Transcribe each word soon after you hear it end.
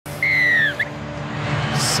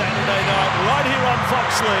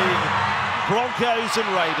League, Broncos and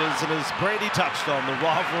Raiders, and as Brandy touched on, the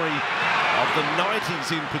rivalry of the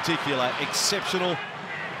 90s in particular, exceptional.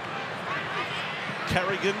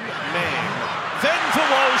 Carrigan, man, then for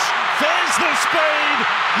Walsh, there's the speed,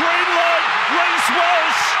 green light, Reece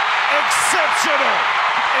Walsh, exceptional,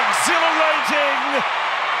 exhilarating,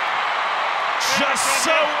 just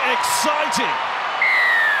so exciting.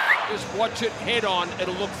 Just watch it head on,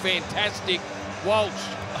 it'll look fantastic. Walsh,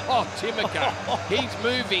 oh, Timoko, he's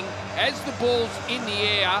moving. As the ball's in the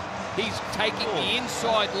air, he's taking the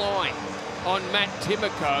inside line on Matt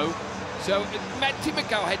Timoko. So Matt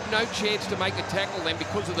Timoko had no chance to make a tackle then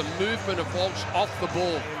because of the movement of Walsh off the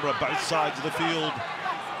ball. Both sides of the field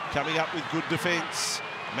coming up with good defence.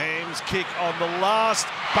 Mann's kick on the last.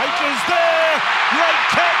 Baker's there. Great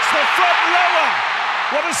catch, the front rower.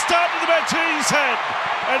 What a start to the match he's had.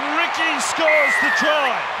 And Ricky scores the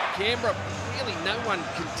try. Canberra, really no one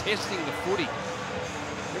contesting the footy.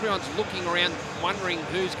 Everyone's looking around wondering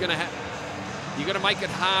who's going to have. You've got to make it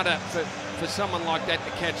harder for someone like that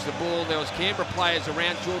to catch the ball. There was Canberra players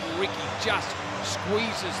around Jordan. Ricky just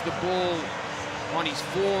squeezes the ball on his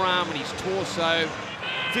forearm and his torso.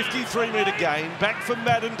 53-metre gain, back for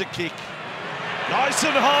Madden to kick. Nice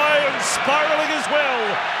and high and spiralling as well.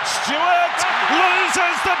 Stewart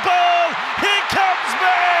loses the ball. Here comes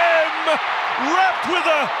Mam, wrapped with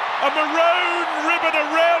a maroon ribbon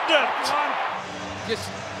around it.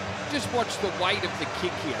 Just watch the weight of the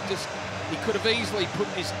kick here. He could have easily put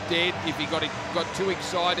this dead if he got too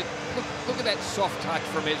excited. Look at that soft touch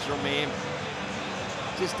from Ezra Mam.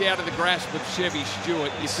 Just out of the grasp of Chevy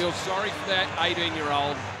Stewart. You feel sorry for that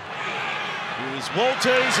 18-year-old. Here's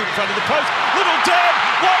Walters in front of the post. Little dab.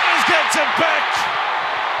 Walters gets it back.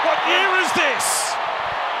 What year is this?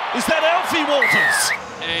 Is that Alfie Walters?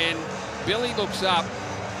 And Billy looks up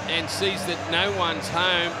and sees that no one's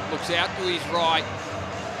home. Looks out to his right.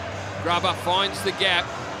 Grubber finds the gap.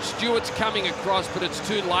 Stewart's coming across, but it's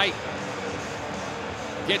too late.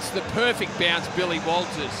 Gets the perfect bounce, Billy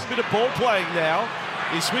Walters. Bit of ball playing now.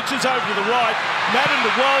 He switches over to the right. Madden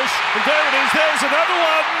to Walsh, and there it is. There's another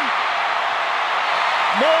one.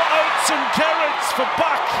 More oats and carrots for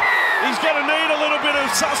Buck. He's going to need a little bit of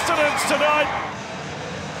sustenance tonight.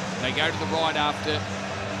 They go to the right after.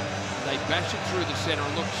 They bash it through the centre,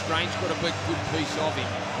 and look, Strange got a big good piece of him,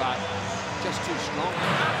 but just too strong.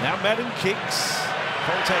 Now Madden kicks.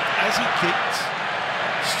 Contact as he kicked.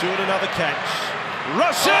 Stewart another catch.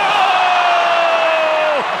 Russell!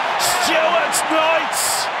 Oh! Stewart's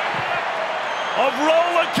Knights of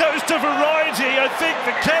roller coaster variety. I think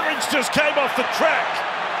the carriage just came off the track.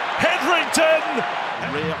 Hetherington.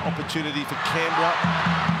 Rare opportunity for Canberra.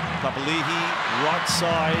 Papali'i, right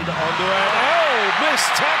side onto it. Oh, missed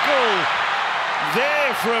tackle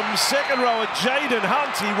there from second rower Jaden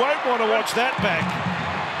Hunt. He won't want to watch that back.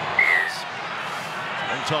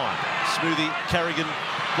 Time. Smoothie, Carrigan,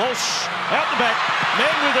 Walsh, out the back,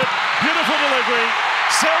 man with it, beautiful delivery,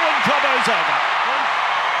 Selwyn Cobbo's over.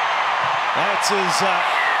 That's as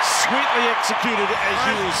sweetly executed as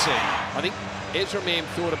you will see. I think Ezra Mam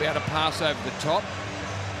thought about a pass over the top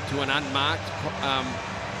to an unmarked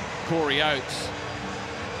Corey Oates.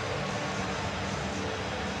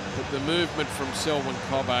 But the movement from Selwyn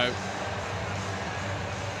Cobbo,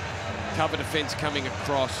 cover defence coming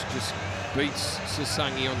across, just beats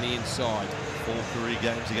Sasangi on the inside. 4 career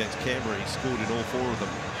games against Canberra. He scored in all 4 of them.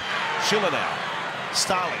 Schiller now.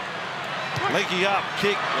 Starling. Leggy up.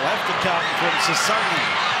 Kick will have to come from Sasangi.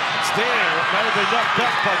 It's there. It may have been knocked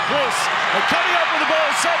back by Chris. And coming up with the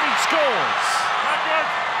ball, Savage scores.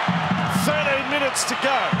 13 minutes to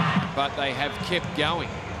go. But they have kept going.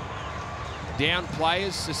 Down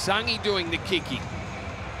players. Sasangi doing the kicking.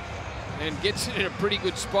 And gets it in a pretty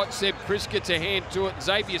good spot. Seb Chris gets a hand to it.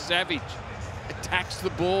 Xavier Savage attacks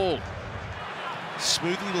the ball.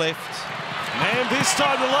 Smoothie left. Man, this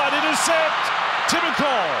time the line intercept.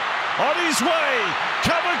 Timoko on his way.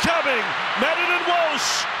 Cover coming. Madden and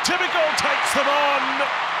Walsh. Timoko takes them on.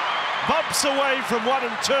 Bumps away from 1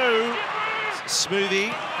 and 2.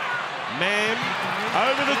 Smoothie. Man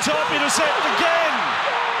over the top. Intercept again.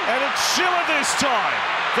 And it's Schiller this time.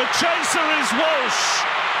 The chaser is Walsh.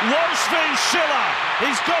 Walsh v Schiller.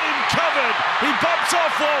 He's got him covered. He bumps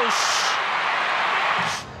off Walsh.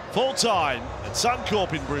 Full time at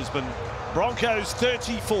Suncorp in Brisbane. Broncos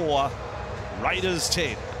 34, Raiders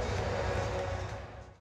 10.